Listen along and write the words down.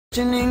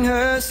Questioning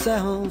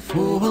herself,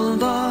 oh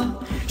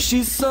Allah,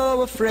 she's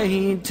so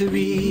afraid to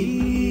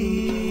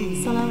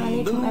be.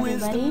 Assalamu alaikum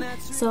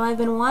everybody. So I've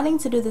been wanting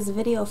to do this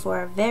video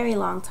for a very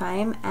long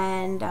time,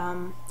 and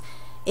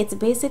it's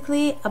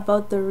basically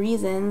about the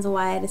reasons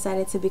why I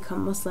decided to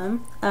become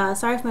Muslim.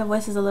 Sorry if my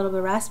voice is a little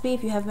bit raspy.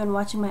 If you have been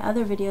watching my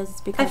other videos,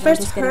 it's because I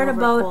first heard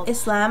about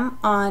Islam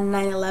on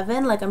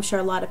 9/11, like I'm sure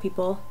a lot of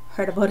people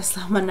heard about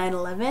Islam on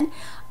 9/11.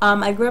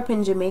 I grew up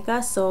in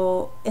Jamaica,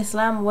 so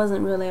Islam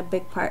wasn't really a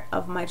big part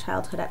of my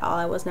childhood at all.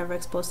 I was never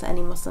exposed to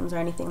any Muslims or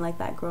anything like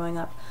that growing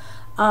up.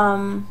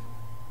 All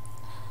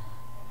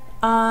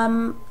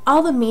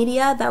the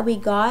media that we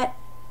got,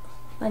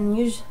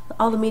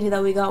 all the media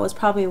that we got was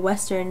probably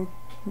Western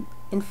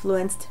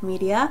influenced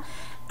media,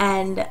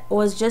 and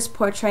was just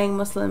portraying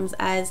Muslims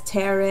as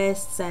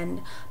terrorists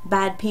and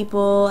bad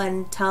people,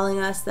 and telling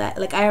us that,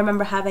 like, I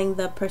remember having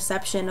the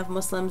perception of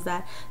Muslims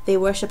that they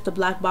worshipped the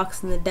black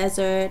box in the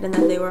desert and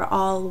that they were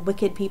all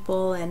wicked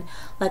people and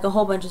like a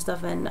whole bunch of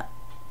stuff. And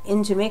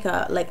in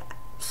Jamaica, like,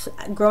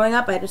 growing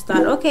up, I just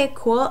thought, okay,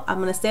 cool, I'm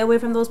gonna stay away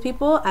from those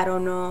people. I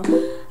don't know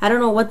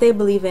what they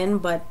believe in,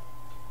 but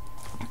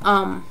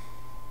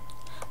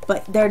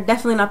they're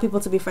definitely not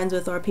people to be friends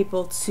with or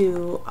people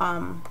to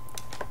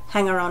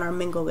hang around or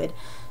mingle with.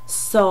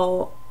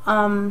 So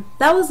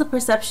that was the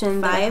perception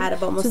that I had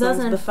about Muslims.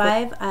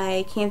 2005,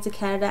 I came to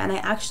Canada, and I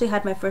actually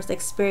had my first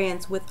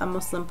experience with a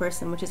Muslim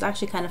person, which is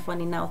actually kind of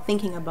funny now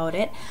thinking about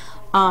it,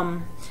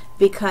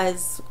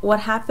 because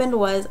what happened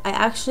was,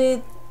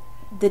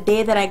 the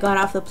day that I got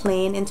off the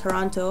plane in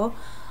Toronto,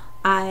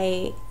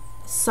 I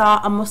saw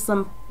a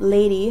Muslim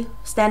lady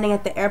standing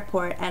at the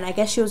airport, and I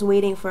guess she was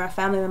waiting for a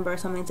family member or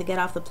something to get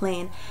off the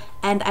plane.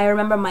 And I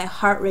remember my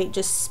heart rate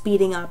just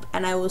speeding up,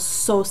 and I was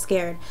so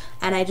scared.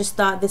 And I just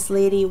thought, this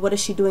lady, what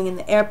is she doing in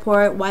the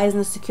airport? Why isn't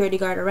the security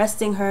guard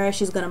arresting her?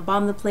 She's gonna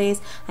bomb the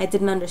place. I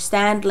didn't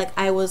understand. Like,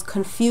 I was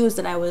confused,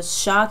 and I was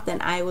shocked, and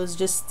I was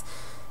just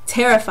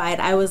terrified.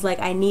 I was like,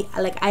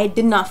 I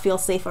did not feel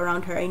safe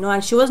around her, you know.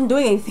 And she wasn't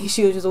doing anything.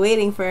 She was just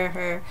waiting for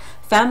her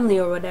family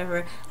or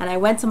whatever. And I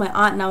went to my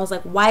aunt, and I was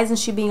like, why isn't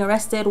she being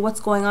arrested? What's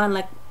going on?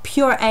 Like,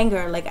 pure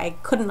anger. Like, I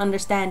couldn't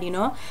understand, you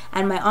know.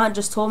 And my aunt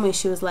just told me,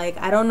 she was like,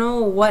 I don't know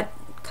what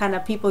kind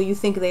of people you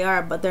think they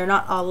are, but they're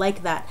not all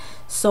like that.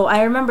 So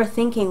I remember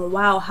thinking,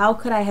 wow, how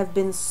could I have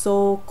been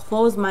so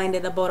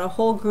close-minded about a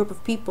whole group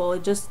of people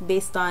just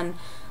based on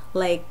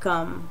like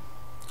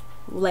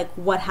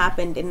what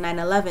happened in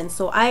 9/11.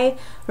 So I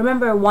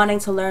remember wanting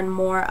to learn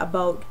more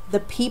about the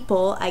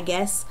people, I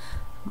guess.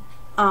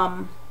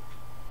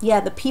 Yeah,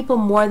 the people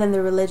more than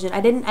the religion.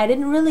 I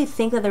didn't really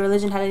think that the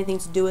religion had anything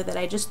to do with it.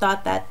 I just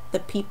thought that the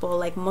people,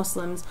 like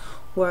Muslims,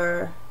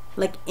 were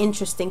like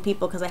interesting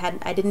people because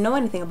I didn't know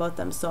anything about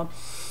them. So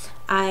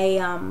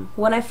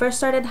when I first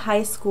started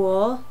high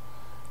school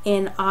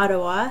in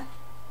Ottawa,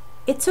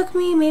 it took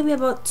me maybe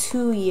about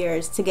 2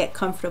 years to get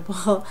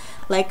comfortable.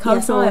 Like, some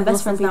of my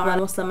best friends now are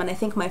Muslim, and I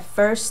think my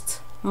first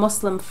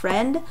Muslim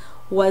friend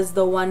was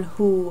the one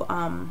who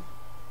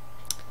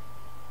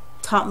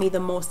taught me the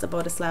most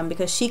about Islam,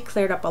 because she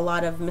cleared up a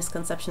lot of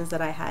misconceptions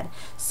that I had.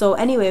 So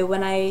anyway,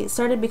 when I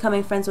started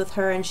becoming friends with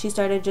her, and she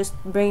started just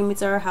bringing me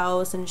to her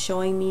house and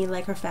showing me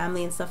like her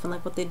family and stuff and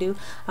like what they do,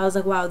 I was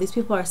like, wow, these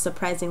people are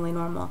surprisingly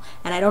normal.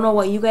 And I don't know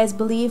what you guys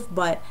believe,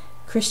 but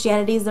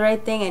Christianity is the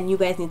right thing, and you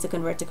guys need to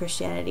convert to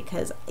Christianity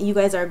because you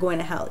guys are going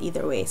to hell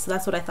either way. So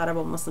that's what I thought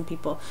about Muslim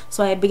people.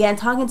 So I began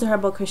talking to her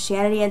about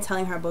Christianity and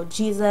telling her about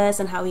Jesus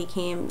and how he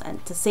came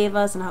to save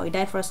us and how he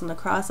died for us on the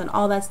cross and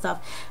all that stuff.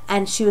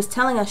 And she was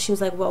telling us, she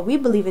was like, well, we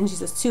believe in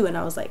Jesus too. And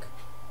I was like,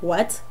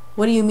 what?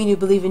 What do you mean you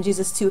believe in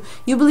Jesus too?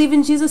 You believe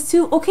in Jesus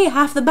too? Okay,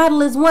 half the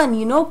battle is won,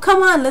 you know?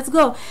 Come on, let's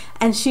go.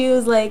 And she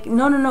was like,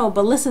 no,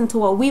 but listen to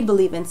what we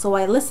believe in. So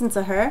I listened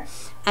to her,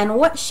 and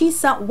what she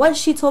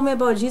told me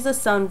about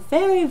Jesus sound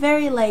very,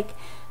 very like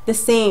the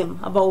same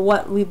about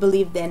what we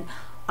believed in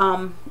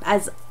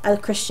as a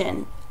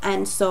Christian.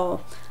 And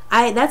so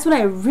that's when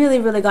I really,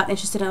 really got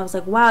interested, and I was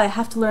like, wow, I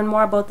have to learn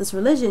more about this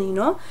religion, you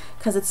know,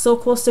 because it's so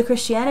close to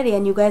Christianity,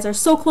 and you guys are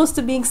so close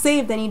to being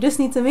saved, and you just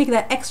need to make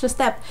that extra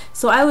step.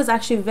 So I was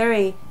actually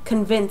very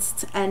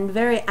convinced and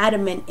very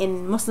adamant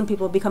in Muslim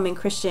people becoming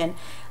Christian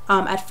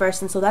at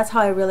first. And so that's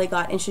how I really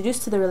got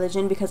introduced to the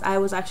religion, because I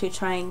was actually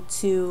trying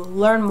to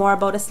learn more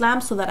about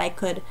Islam so that I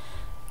could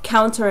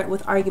counter it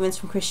with arguments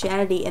from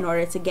Christianity in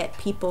order to get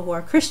people who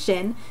are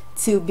Christian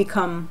to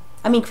become,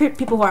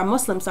 people who are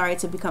Muslim, sorry,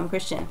 to become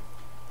Christian.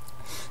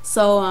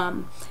 So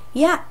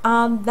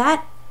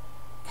that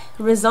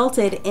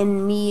resulted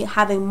in me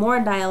having more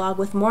dialogue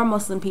with more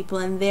Muslim people,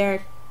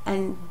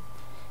 and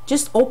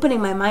just opening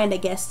my mind, I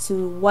guess,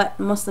 to what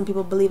Muslim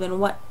people believe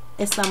and what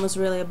Islam was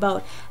really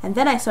about. And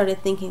then I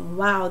started thinking,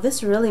 wow,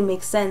 this really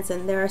makes sense.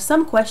 And there are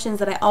some questions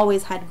that I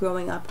always had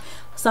growing up,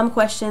 some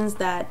questions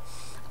that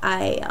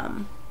I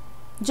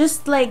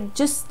just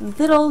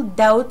little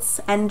doubts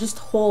and just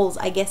holes,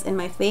 I guess, in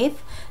my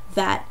faith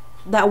that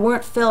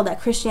weren't filled,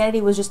 that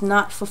Christianity was just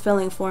not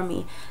fulfilling for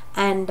me.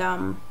 And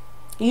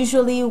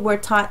usually we're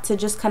taught to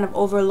just kind of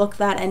overlook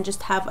that and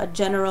just have a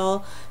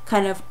general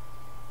kind of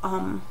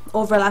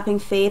overlapping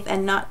faith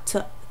and not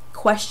to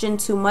question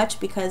too much,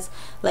 because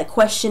like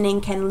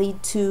questioning can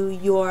lead to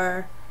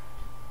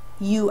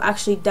you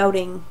actually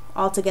doubting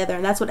altogether.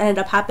 And that's what ended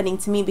up happening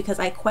to me, because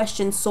I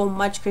questioned so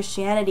much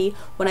Christianity.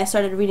 When I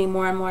started reading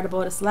more and more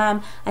about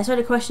Islam, I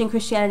started questioning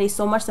Christianity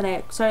so much that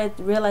I started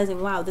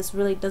realizing, wow, this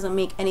really doesn't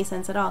make any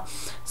sense at all.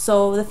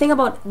 So the thing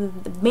about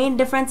the main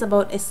difference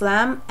about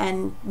Islam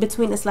and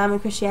between Islam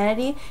and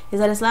Christianity is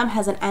that Islam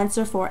has an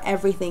answer for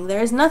everything.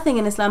 There is nothing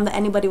in Islam that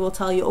anybody will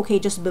tell you, okay,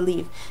 just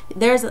believe.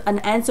 There's an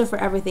answer for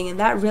everything, and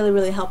that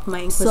really helped my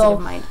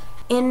inquisitive mind.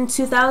 In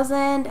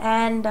 2000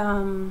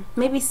 and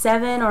maybe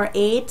 7 or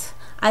 8,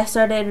 I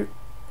started,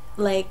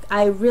 like,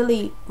 I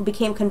really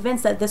became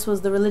convinced that this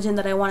was the religion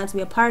that I wanted to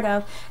be a part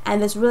of, and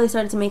this really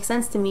started to make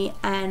sense to me.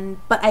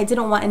 But I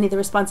didn't want any of the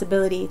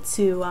responsibility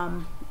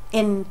to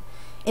in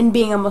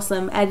being a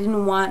Muslim. I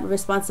didn't want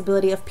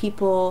responsibility of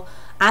people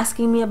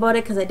asking me about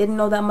it, because I didn't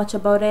know that much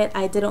about it.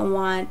 I didn't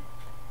want,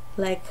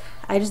 like,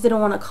 I just didn't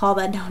want to call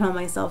that down on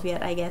myself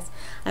yet, I guess.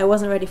 I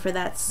wasn't ready for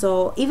that.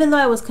 So even though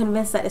I was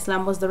convinced that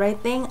Islam was the right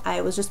thing,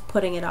 I was just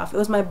putting it off. It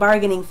was my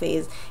bargaining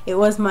phase. It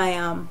was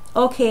my,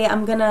 okay,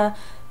 I'm gonna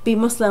be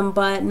Muslim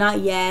but not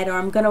yet, or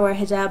I'm gonna wear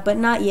hijab but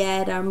not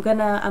yet, or I'm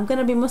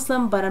gonna be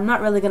Muslim but I'm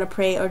not really gonna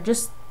pray, or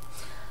just,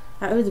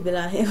 it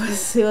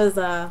was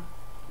a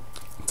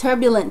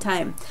turbulent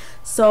time.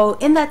 So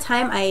in that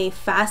time, I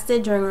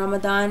fasted during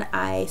Ramadan.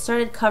 I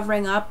started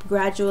covering up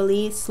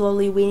gradually,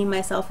 slowly weaning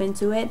myself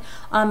into it.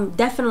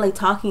 Definitely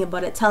talking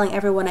about it, telling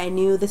everyone I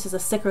knew, this is a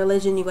sick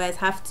religion, you guys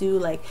have to,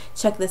 like,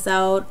 check this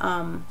out.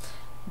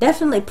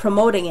 Definitely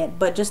promoting it,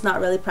 but just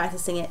not really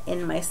practicing it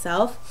in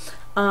myself.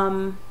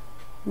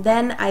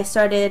 Then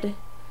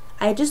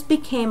I just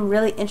became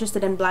really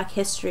interested in Black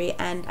history,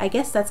 and I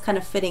guess that's kind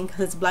of fitting because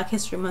it's Black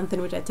History Month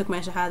in which I took my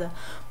Shahada.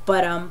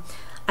 But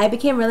I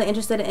became really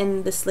interested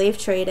in the slave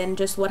trade and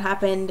just what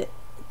happened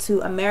to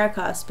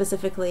America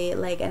specifically,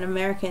 like, and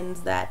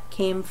Americans that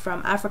came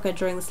from Africa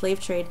during the slave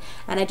trade.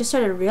 And I just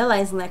started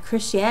realizing that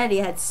Christianity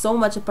had so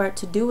much a part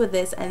to do with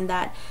this, and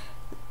that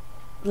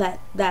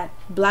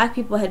Black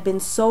people had been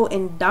so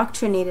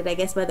indoctrinated, I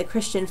guess, by the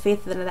Christian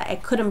faith that I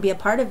couldn't be a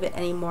part of it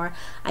anymore.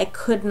 I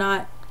could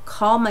not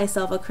call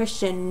myself a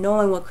Christian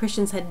knowing what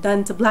Christians had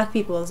done to Black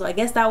people. So I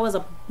guess that was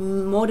a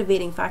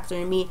motivating factor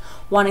in me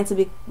wanting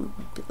to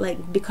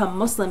become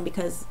Muslim,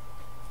 because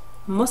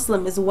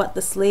Muslim is what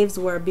the slaves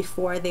were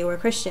before they were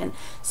Christian.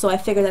 So I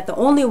figured that the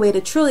only way to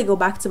truly go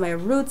back to my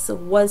roots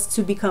was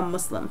to become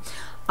Muslim.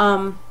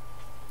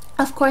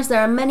 Of course, there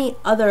are many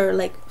other,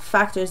 like,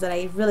 factors that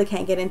I really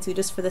can't get into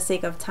just for the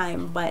sake of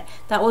time, but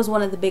that was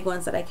one of the big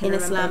ones that I can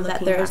remember. In Islam,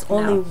 that there's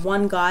only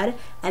one God,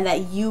 and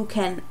that you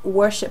can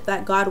worship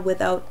that God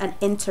without an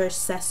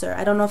intercessor.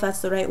 I don't know if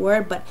that's the right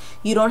word, but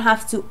you don't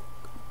have to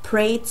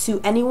pray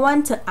to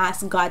anyone to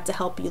ask God to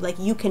help you. Like,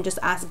 you can just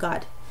ask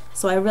God.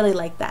 So I really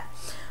like that.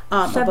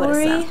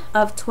 February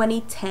of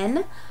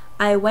 2010,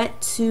 I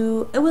went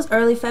to, it was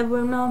early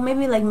February, no,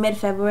 maybe like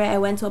mid-February, I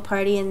went to a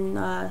party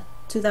in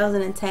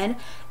 2010,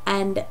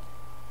 and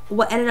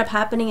what ended up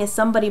happening is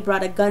somebody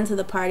brought a gun to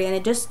the party, and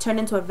it just turned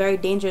into a very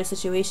dangerous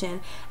situation.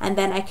 And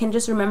then I can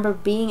just remember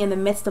being in the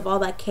midst of all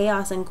that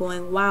chaos and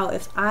going, wow,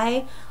 if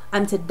I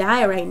am to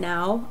die right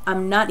now,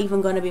 I'm not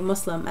even going to be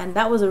Muslim. And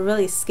that was a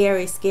really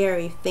scary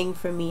thing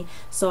for me.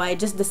 So I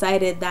just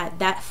decided that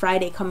that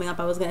Friday coming up,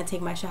 I was going to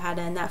take my Shahada,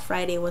 and that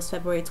Friday was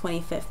February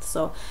 25th.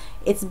 So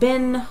it's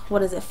been,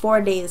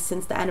 4 days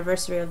since the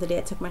anniversary of the day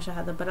I took my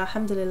Shahada. But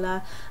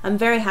alhamdulillah, I'm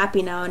very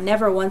happy now, and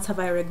never once have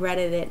I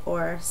regretted it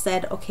or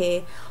said,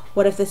 okay,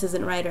 what if this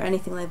isn't right or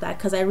anything like that,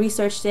 because I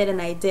researched it and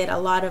I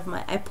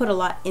put a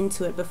lot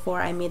into it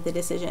before I made the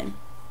decision.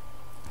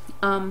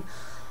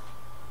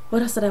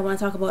 What else did I want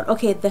to talk about?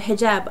 Okay, the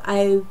hijab.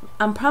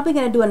 I'm probably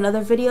going to do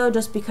another video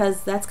just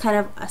because that's kind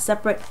of a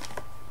separate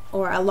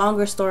or a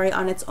longer story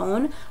on its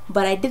own,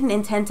 but I didn't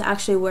intend to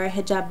actually wear a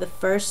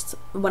hijab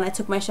when I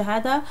took my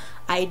Shahada.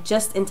 I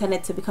just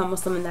intended to become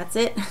Muslim, and that's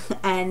it.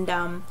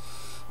 And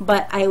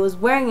but I was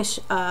wearing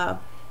a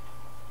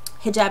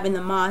hijab in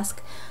the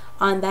mosque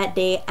on that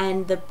day,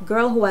 and the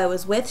girl who I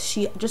was with,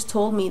 she just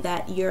told me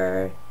that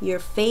your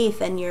faith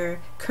and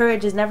your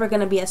courage is never going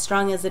to be as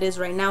strong as it is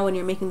right now when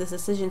you're making this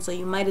decision, so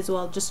you might as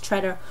well just try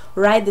to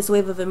ride this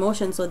wave of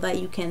emotion so that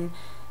you can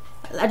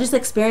just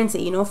experience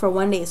it, for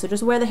 1 day. So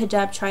just wear the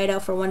hijab, try it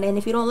out for 1 day, and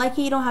if you don't like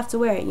it, you don't have to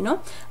wear it, And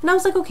I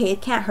was like, okay,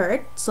 it can't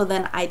hurt. So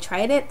then I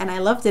tried it, and I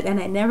loved it, and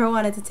I never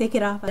wanted to take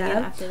it off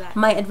again after that.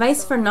 My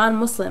advice for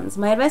non-Muslims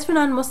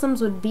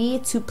would be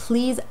to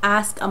please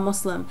ask a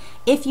Muslim.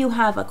 If you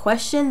have a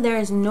question, there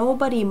is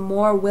nobody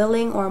more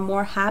willing or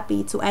more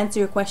happy to answer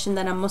your question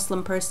than a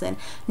Muslim person.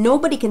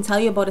 Nobody can tell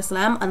you about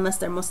Islam unless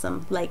they're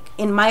Muslim. Like,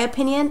 in my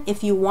opinion,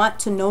 if you want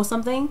to know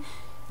something,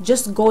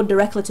 just go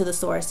directly to the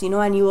source,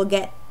 and you will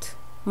get,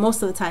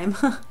 most of the time,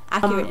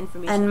 accurate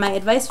information. And my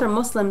advice for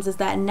Muslims is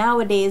that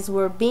nowadays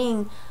we're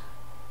being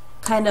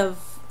kind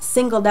of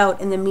singled out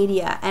in the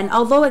media, and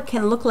although it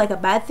can look like a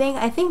bad thing,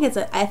 I think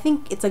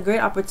it's a great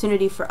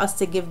opportunity for us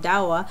to give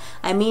dawah.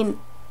 I mean,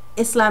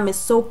 Islam is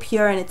so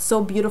pure and it's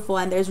so beautiful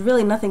and there's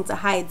really nothing to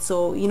hide.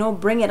 So, you know,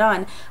 bring it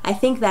on. I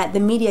think that the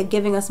media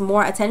giving us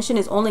more attention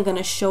is only going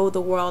to show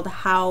the world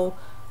how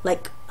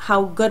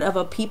good of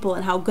a people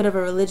and how good of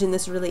a religion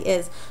this really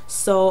is.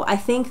 So I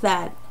think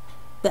that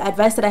the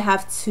advice that I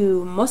have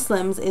to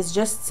Muslims is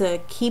just to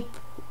keep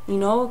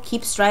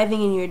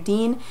striving in your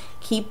deen,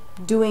 keep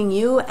doing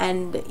you,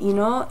 and, you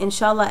know,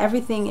 inshallah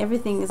everything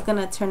is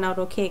gonna turn out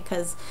okay.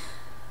 Because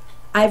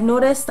I've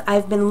noticed,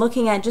 I've been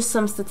looking at just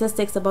some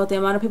statistics about the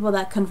amount of people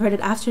that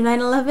converted after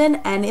 9/11,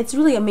 and it's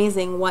really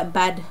amazing what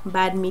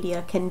bad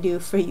media can do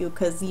for you,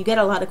 because you get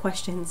a lot of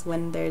questions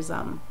when there's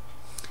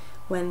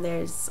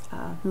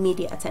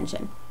media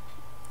attention.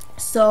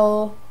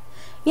 So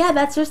yeah,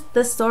 that's just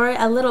the story,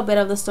 a little bit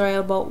of the story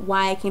about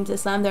why I came to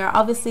Islam. There are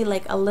obviously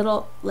a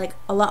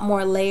lot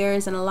more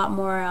layers and a lot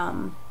more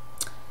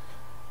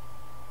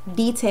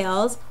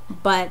details,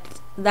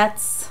 but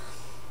that's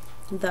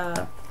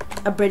the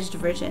abridged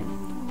version.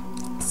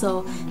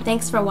 So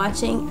thanks for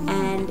watching,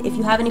 and if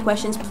you have any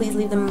questions, please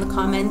leave them in the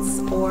comments,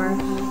 or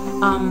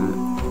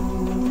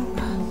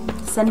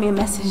send me a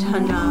message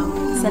and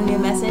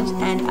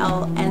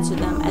I'll answer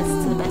them as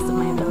to the best of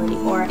my ability,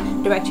 or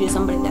direct you to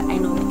somebody that I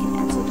know that can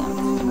answer them.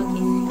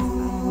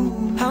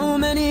 How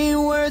many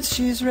words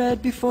she's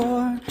read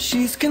before?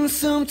 She's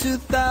consumed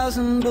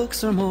 2,000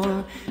 books or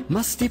more.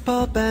 Musty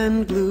pulp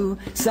and glue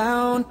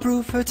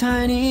soundproof her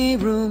tiny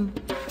room.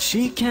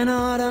 She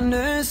cannot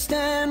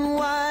understand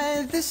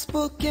why this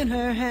book in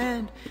her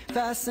hand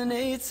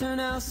fascinates her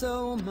now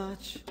so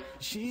much.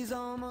 She's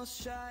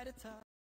almost shy to talk.